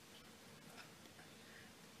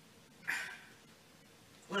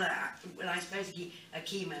 Well, I suppose a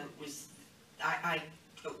key moment was I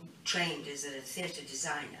trained as a theatre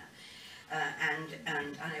designer, and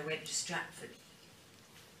I went to Stratford,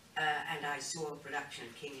 and I saw a production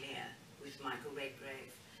of King Lear with Michael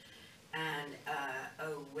Redgrave, and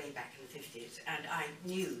way back in the 50s, and I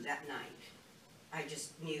knew that night, I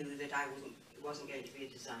just knew that I wasn't going to be a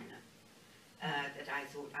designer. That I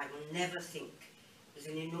thought, I will never think. It was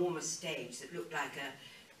an enormous stage that looked like a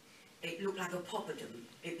poppadom.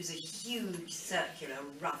 It was a huge circular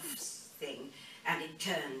rough thing, and it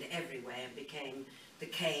turned everywhere and became the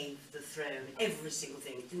cave, the throne, every single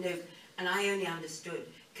thing. And I only understood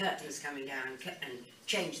curtains coming down and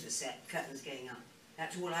change the set, curtains going up.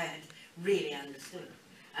 That's all I had really understood.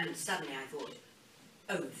 And suddenly I thought,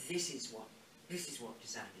 oh, this is what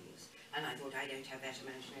designing is. And I thought, I don't have that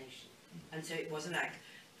imagination. And so it wasn't like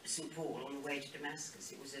St. Paul on the way to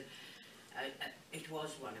Damascus. It was it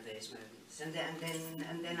was one of those moments. And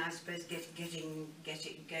then I suppose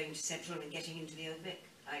going to Central and getting into the Old Vic.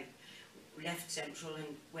 I left Central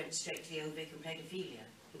and went straight to the Old Vic and played Ophelia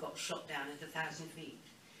and got shot down at 1,000 feet.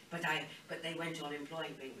 But they went on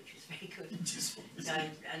employing me, which was very good.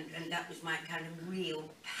 And that was my kind of real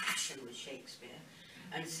passion with Shakespeare.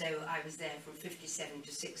 And so I was there from 57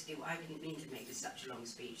 to 61. I didn't mean to make this such a long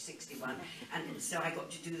speech, 61. And so I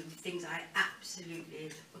got to do the things I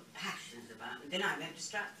absolutely were passionate about. And then I went to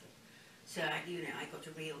Stratford. So, I got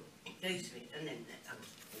a real dose of it. And then...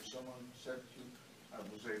 Someone said I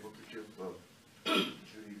was able to give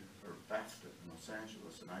Judi her BAFTA in Los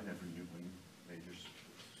Angeles, and I never knew when you made your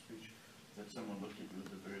speech, that someone looked at you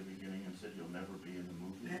at the very beginning and said, you'll never be in the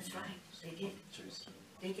movie. That's right. They did.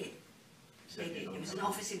 They did. It was an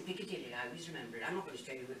office in Piccadilly, I always remember it. I'm not going to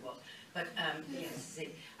tell you who it was. But yes,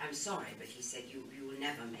 I'm sorry, but he said, you will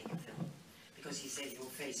never make a film. Because he said,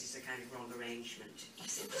 your face is a kind of wrong arrangement. He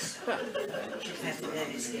said, so. You should have the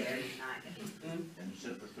nose there. And he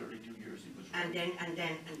said for 32 years he was and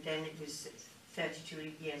then it was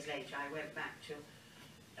 32 years later, I went back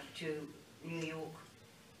to New York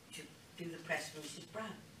to do the press for Mrs.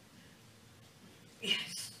 Brown.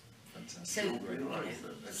 Yes. Fantastic. So,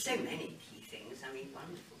 so many key things. I mean,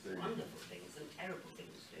 wonderful things and terrible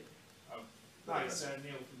things too. Hi, it's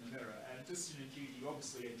Neil from The Mirror. Dustin and Judi, you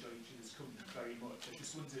obviously enjoy each other's company very much. I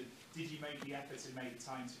just wondered, did you make the effort to make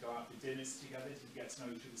time to go out for dinners together? Did you get to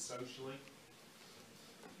know each other socially?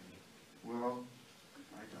 Well,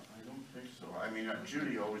 I don't think so. I mean,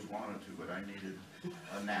 Judi always wanted to, but I needed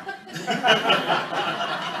a nap.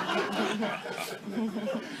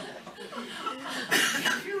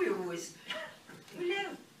 We always, we know.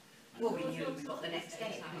 Well, we knew we got the next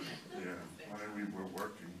day. Yeah, when we were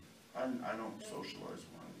working. I don't socialize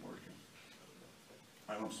when I'm working.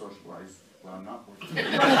 I don't socialize when I'm not working.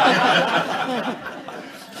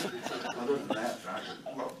 Other than that, I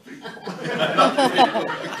love people.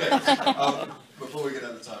 Okay. Before we get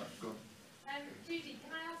out of time, go on. Judi,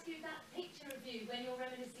 can I ask you that picture of you when you're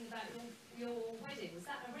reminiscing about your wedding? Was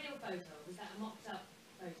that a real photo or was that a mocked up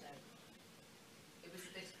photo? It was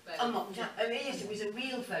a bit of both. A mocked up. I mean, yes, it was a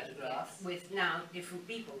real photograph with now different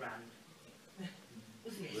people round.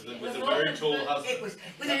 With a very tall husband. It was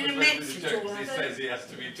with an immensely tall He husband. says he has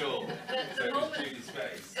to be tall. So it was Judy's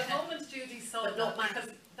face. The moment Judi saw But that, not mine. because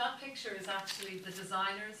that picture is actually the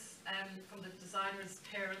designer's, from the designer's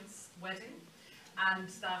parents' wedding, and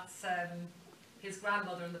that's his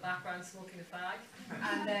grandmother in the background smoking a fag,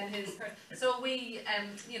 and then his. So we,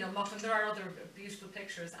 you know, mocked him. There are other beautiful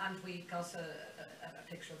pictures, and we got a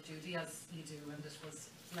picture of Judi as you do, and it was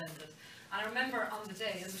splendid. And I remember on the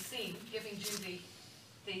day in the scene giving Judi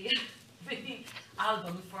the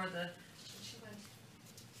album for the. And she went,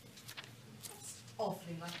 "That's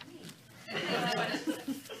awfully like me." And I went,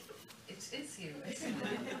 "It is you. It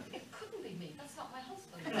couldn't be me. That's not my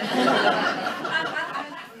husband." and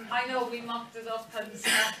I know we mocked it up and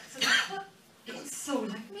said, "It's so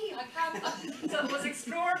like me. I can't." So it was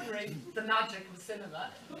extraordinary, the magic of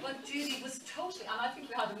cinema. But Judi was totally, and I think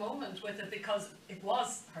we had a moment with it because it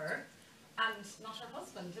was her. And not her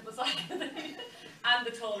husband, it was like, and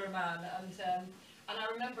the taller man, and I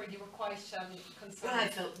remember you were quite concerned. Well, I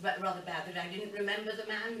felt rather bad that I didn't remember the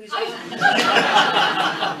man who's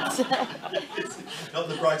Not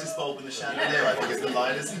the brightest bulb in the chandelier, I think is the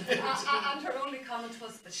line, isn't it? And her only comment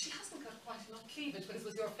was that she hasn't got quite enough cleavage, because it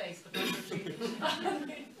was your face, but not your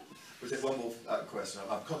cleavage. Was it one more question?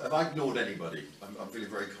 Have I ignored anybody? I'm feeling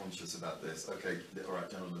very conscious about this. Okay, all right,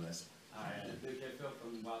 down on the list. Hi, Luke Phil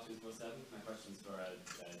from Wild 24/7. My question's for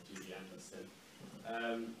Judi and Dustin.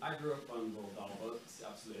 I grew up on Roald Dahl books,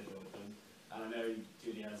 absolutely adored them. And I know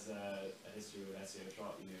Judi has a history with Esio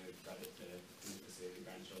Trot, you know, read it to pursuing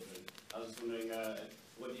grandchildren. I was just wondering,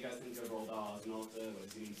 what do you guys think of Roald Dahl as an author? What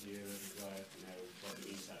does he mean to you as his wife? You know, what do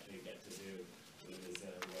you actually get to do with his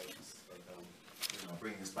works for film?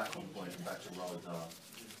 Bringing us back on point and back to Roald Dahl.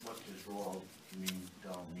 What does Roald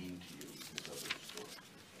Dahl mean to you? His other stories.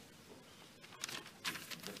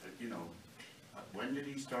 You know, when did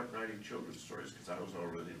he start writing children's stories? Because I was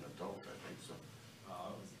already an adult, I think so. I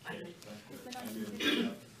was a kid, but I knew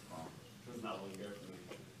it wasn't that long ago for me.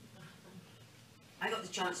 I got the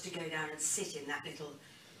chance to go down and sit in that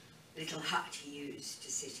little hut he used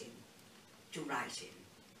to sit in, to write in.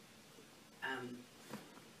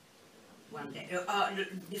 One day, long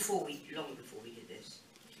before we did this,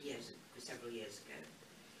 several years ago.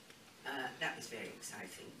 That was very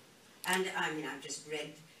exciting. And I mean, I've just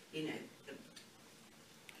read, you know,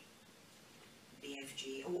 the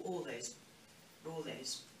FG, all those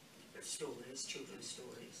stories, children's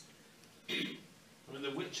stories. I mean, The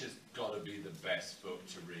Witch has got to be the best book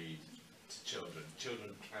to read to children.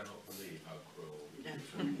 Children cannot believe how cruel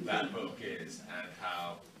that book is and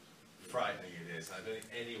how frightening it is. I don't think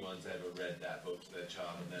anyone's ever read that book to their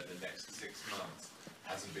child and then the next 6 months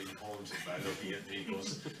hasn't been haunted by looking at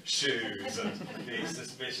people's shoes and being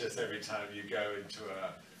suspicious every time you go into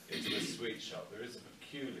a sweet shop. There is a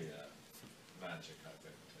peculiar magic, I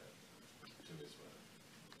think, to his work.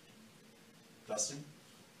 Dustin?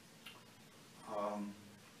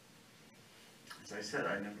 As I said,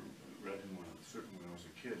 I never read him certainly when I was a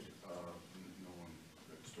kid. No one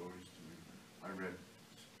read stories to me. I read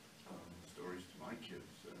stories to my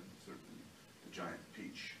kids, and certainly The Giant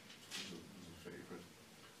Peach was a favorite.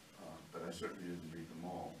 But I certainly didn't read them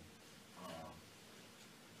all.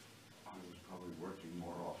 I was probably working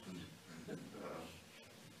more often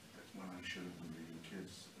when I should have been reading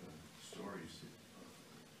kids' stories.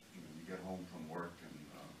 You know, you get home from work and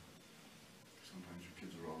sometimes your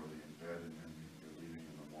kids are already in bed and then you're leaving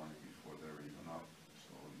in the morning before they're even up.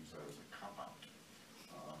 So I'll use that as a cop-out.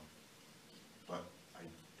 But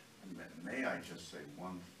may I just say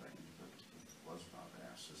one thing that was not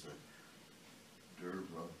asked, is that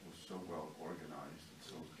Rirdard was so well organized and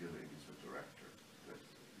so giving as a director that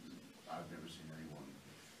I've never seen anyone,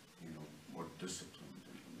 you know, more disciplined.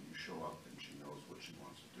 And when you show up and she knows what she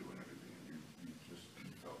wants to do and everything, and you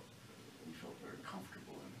felt very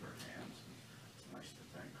comfortable in her hands. And it's nice to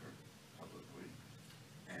thank her publicly,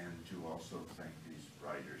 and to also thank these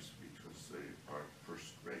writers because they are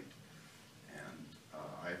first rate. And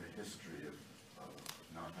I have a history of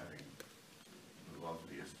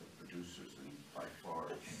producers, and by far,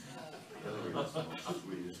 Hillary is the most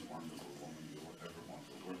sweetest, wonderful woman you'll ever want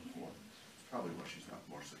to work for. It's probably why she's not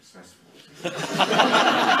more successful.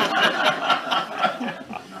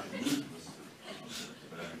 Not useless.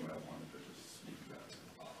 But anyway, I wanted to just speak about it.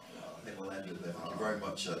 I think we'll end it there. Thank you very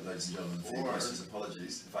much, ladies and gentlemen, for your questions.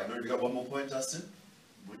 Apologies. In fact, have you got one more point, Dustin?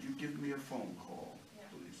 Would you give me a phone call,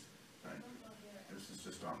 please? Thank you. This is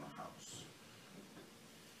just on the house.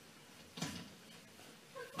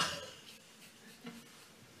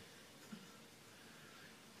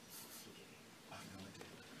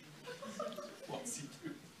 What's he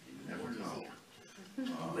doing? You never know. You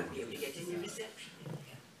won't be able to get any reception.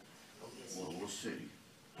 Well, we'll see.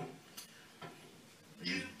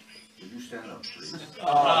 Will you stand up, please?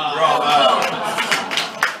 Oh, bravo!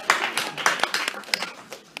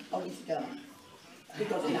 Oh, it's done.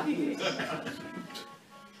 Because enough music.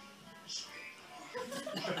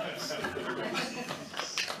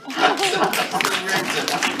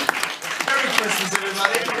 Merry Christmas,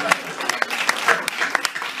 everybody!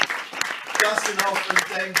 Dustin Hoffman,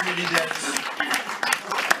 Dame Judi Dench,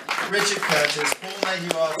 Richard Curtis, Paul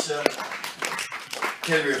Mayhew Archer,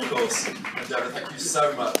 Hillary, of course, and Deborah, thank you so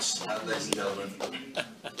much, ladies and gentlemen.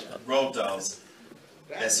 Roald Dahl's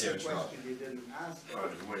Esio Trot. The question you didn't ask, by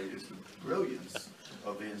the way, is the brilliance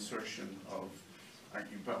of the insertion of,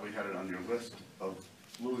 you probably had it on your list, of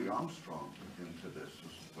Louis Armstrong into this.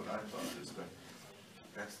 What I thought is that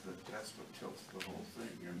that's what tilts the whole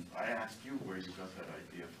thing. And I asked you where you got that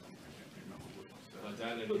idea from. I can't remember what you said. My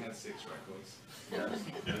dad only had 6 records. Yes.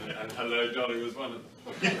 and Hello Dolly was one of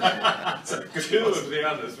them. So Two of the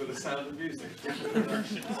others were The Sound of Music.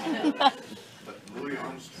 But Louis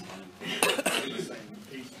Armstrong, the same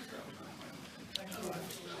piece.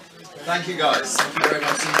 Thank you guys, thank you very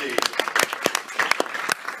much indeed.